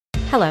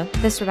Hello,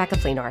 this is Rebecca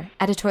Fleenor,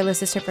 editorial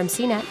assistant from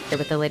CNET, here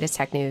with the latest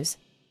tech news.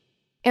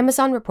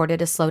 Amazon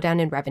reported a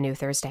slowdown in revenue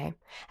Thursday,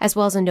 as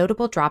well as a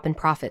notable drop in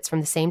profits from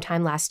the same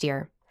time last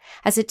year,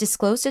 as it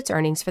disclosed its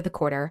earnings for the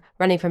quarter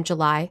running from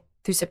July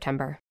through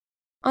September.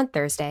 On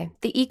Thursday,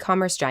 the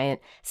e-commerce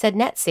giant said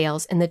net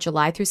sales in the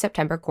July through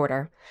September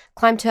quarter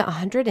climbed to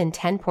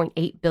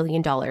 $110.8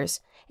 billion,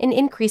 an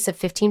increase of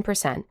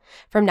 15%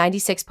 from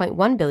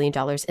 $96.1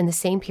 billion in the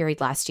same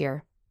period last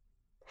year.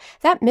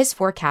 That missed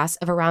forecasts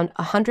of around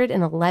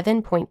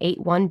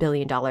 $111.81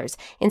 billion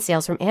in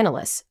sales from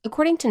analysts,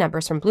 according to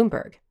numbers from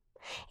Bloomberg,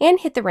 and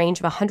hit the range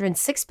of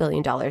 $106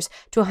 billion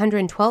to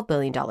 $112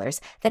 billion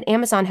that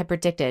Amazon had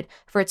predicted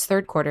for its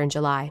third quarter in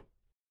July.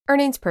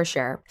 Earnings per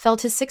share fell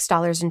to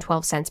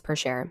 $6.12 per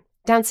share,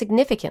 down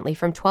significantly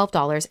from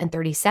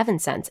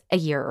 $12.37 a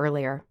year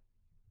earlier.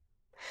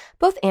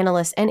 Both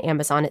analysts and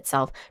Amazon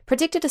itself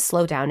predicted a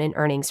slowdown in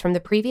earnings from the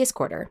previous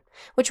quarter,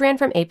 which ran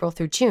from April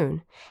through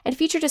June, and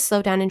featured a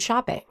slowdown in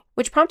shopping,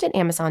 which prompted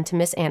Amazon to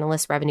miss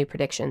analysts' revenue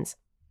predictions.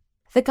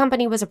 The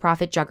company was a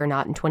profit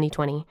juggernaut in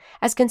 2020,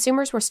 as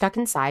consumers were stuck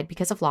inside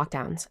because of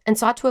lockdowns and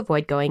sought to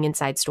avoid going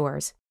inside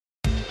stores.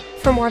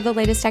 For more of the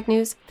latest tech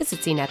news, visit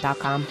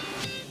cnet.com.